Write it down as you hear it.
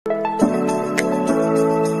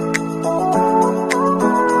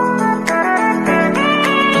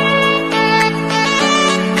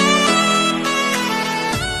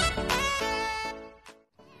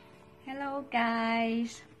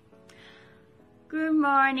Good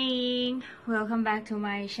morning, welcome back to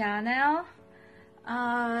my channel.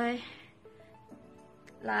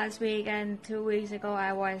 Last week and 2 weeks ago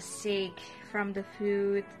I was sick from the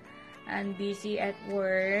food and busy at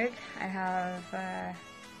work. I have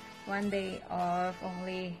 1 day off,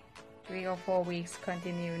 only 3 or 4 weeks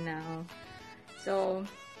continue now. So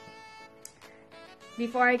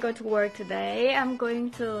before I go to work today, I'm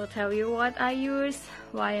going to tell you what I use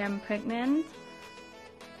while I'm pregnant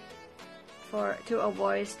to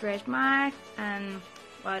avoid stretch marks and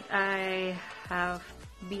what I have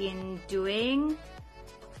been doing.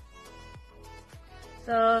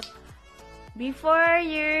 So before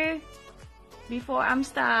I'm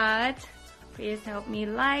start, please help me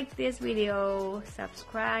like this video,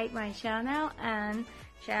 subscribe my channel, and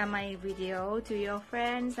share my video to your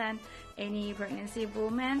friends and any pregnancy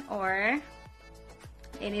women or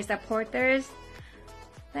any supporters.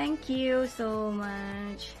 Thank you so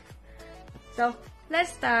much. So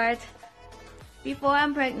let's start. Before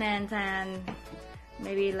I'm pregnant and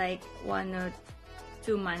maybe like 1 or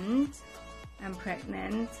 2 months I'm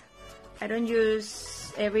pregnant, I don't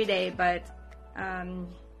use every day, but I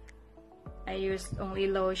use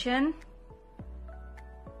only lotion.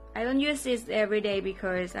 I don't use this every day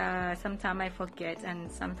because sometimes I forget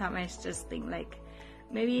and sometimes I just think like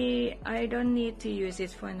maybe I don't need to use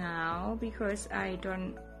it for now because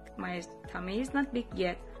my tummy is not big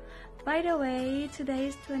yet. By the way, today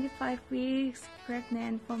is 25 weeks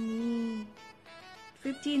pregnant for me.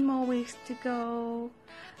 15 more weeks to go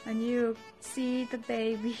and you see the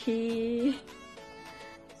baby.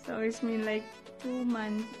 So it's been like 2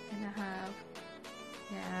 months and a half.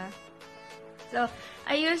 Yeah. So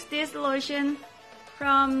I use this lotion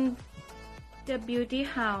from the beauty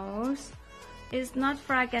house. It's not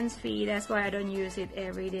fragrance free, that's why I don't use it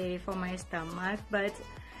every day for my stomach. But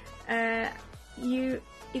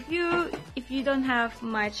if you don't have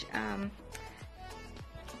much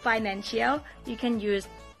financial, you can use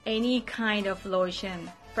any kind of lotion,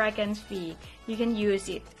 fragrance free. You can use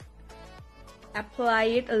it. Apply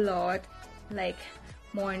it a lot, like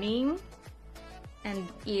morning and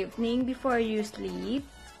evening before you sleep.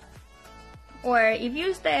 Or if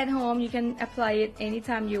you stay at home, you can apply it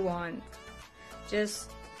anytime you want,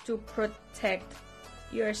 just to protect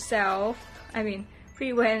yourself.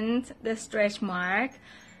 Prevent the stretch mark.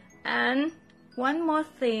 And one more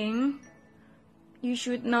thing, you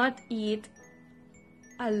should not eat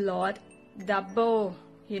a lot, double,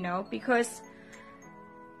 because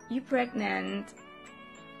you're pregnant.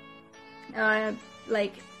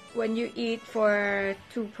 Like when you eat for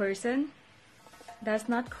 2 persons, that's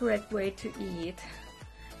not correct way to eat.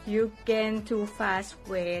 You gain too fast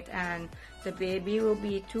weight and the baby will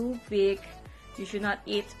be too big. You should not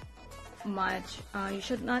eat much. You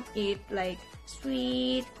should not eat like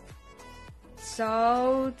sweet,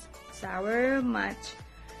 salt, sour much,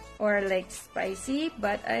 or like spicy.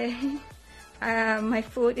 But my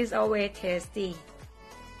food is always tasty.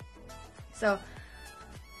 So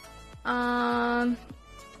I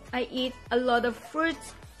eat a lot of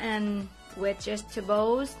fruits and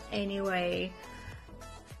vegetables anyway.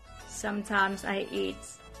 Sometimes I eat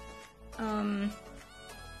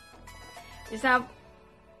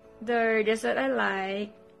the dessert I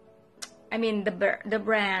like. The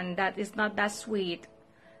brand that is not that sweet,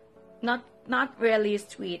 not really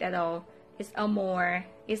sweet at all. It's Amore.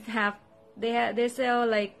 They sell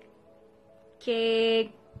like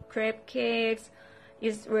crepe cakes.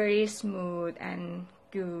 It's very smooth and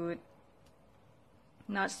good,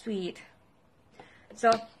 not sweet.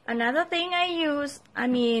 So another thing I use,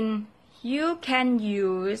 you can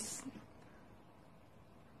use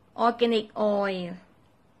organic oil,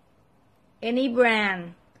 any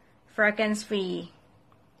brand, fragrance free.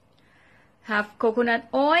 Have coconut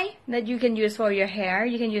oil that you can use for your hair.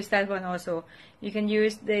 You can use that one also. You can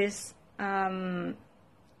use this one.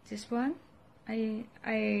 I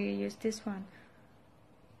use this one.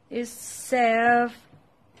 It's safe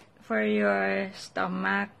for your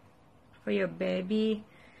stomach, for your baby.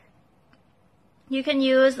 You can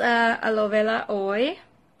use aloe vera oil,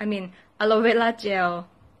 aloe vera gel,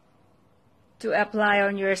 to apply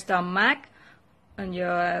on your stomach, on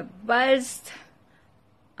your bust,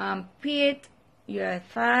 armpit, your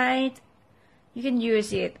thigh. You can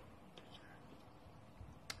use it.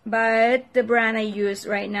 But the brand I use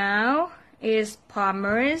right now is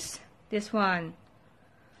Palmer's. This one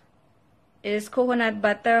is coconut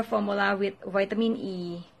butter formula with vitamin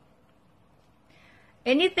E.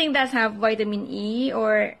 Anything that have vitamin E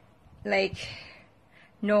or like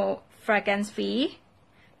no fragrance free,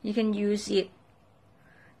 you can use it.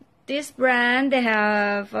 This brand, they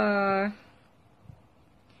have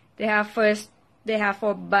first They have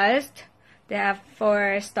for bust, they have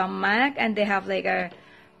for stomach, and they have like a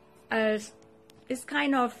it's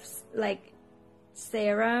kind of like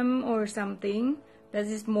serum or something that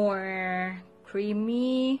is more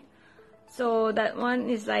creamy. So that one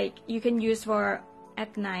is like you can use for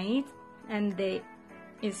at night, and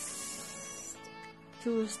it's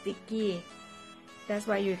too sticky. That's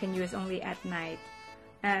why you can use only at night.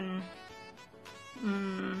 And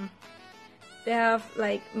they have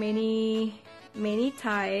like many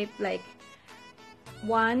type, like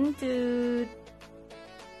 1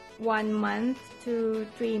 month to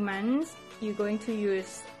 3 months you're going to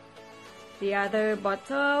use the other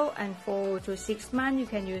bottle, and 4 to 6 months you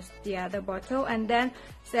can use the other bottle, and then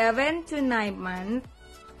 7 to 9 months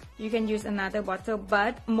you can use another bottle.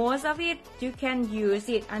 But most of it you can use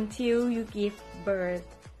it until you give birth.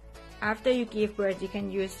 After you give birth you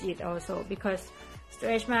can use it also, because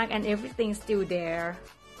stretch mark and everything's still there,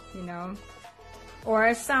 you know,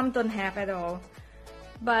 or some don't have at all.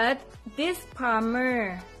 But this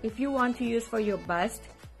primer, if you want to use for your bust,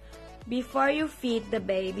 before you feed the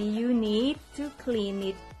baby you need to clean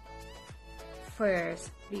it first,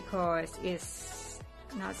 because it's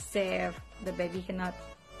not safe. The baby cannot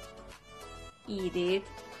eat it.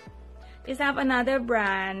 It's have another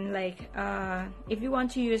brand, like if you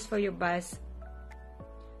want to use for your bust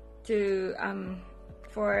to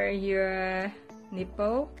for your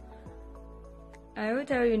nipple, I will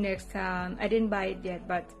tell you next time. I didn't buy it yet,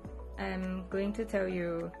 but I'm going to tell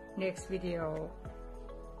you next video.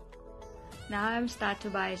 Now I'm start to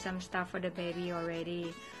buy some stuff for the baby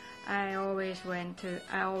already. I always go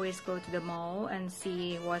to the mall and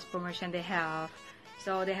see what promotion they have.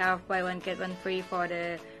 So they have buy one get one free for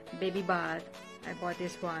the baby bath. I bought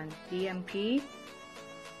this one, DMP.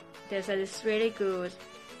 They said it's really good.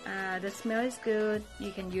 The smell is good.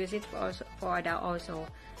 You can use it for adult also,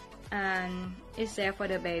 and it's safe for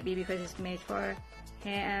the baby because it's made for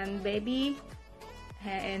hair and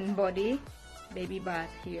body baby bath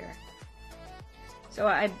here. So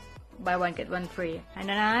I buy one get one free. And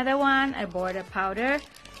another one, I bought a powder,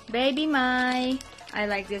 Baby My. I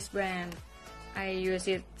like this brand. I use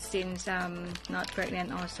it since I'm not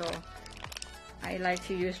pregnant also. I like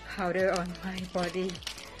to use powder on my body,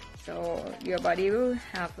 so your body will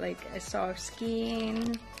have like a soft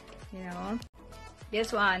skin, you know.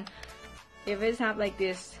 This one, if it have like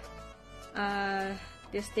this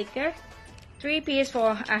sticker, 3-piece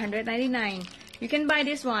for 199. You can buy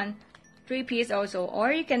this one 3-piece also,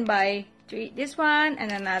 or you can buy this one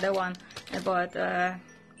and another one. I bought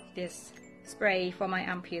this spray for my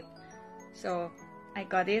armpit, so I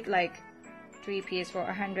got it like 3-piece for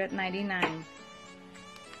 199.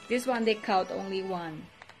 This one they count only one.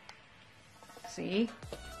 See,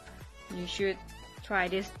 you should try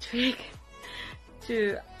this trick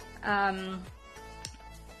to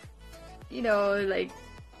you know, like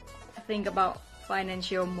think about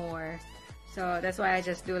financial more. So that's why I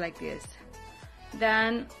just do like this.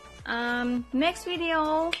 Then next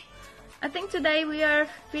video, I think today we are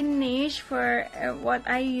finished for what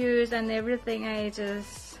I use and everything.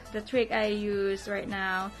 The trick I use right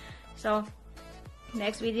now. So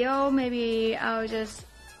next video maybe I'll just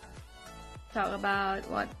talk about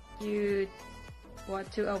what to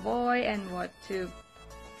avoid and what to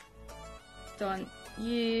don't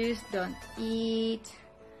use, don't eat.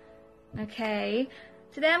 Okay,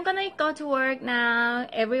 today I'm gonna go to work now.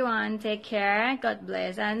 Everyone take care, God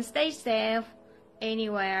bless, and stay safe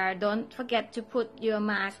anywhere. Don't forget to put your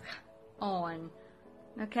mask on.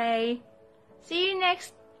 Okay, see you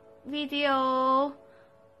next video.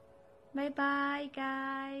 Bye bye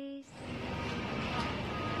guys.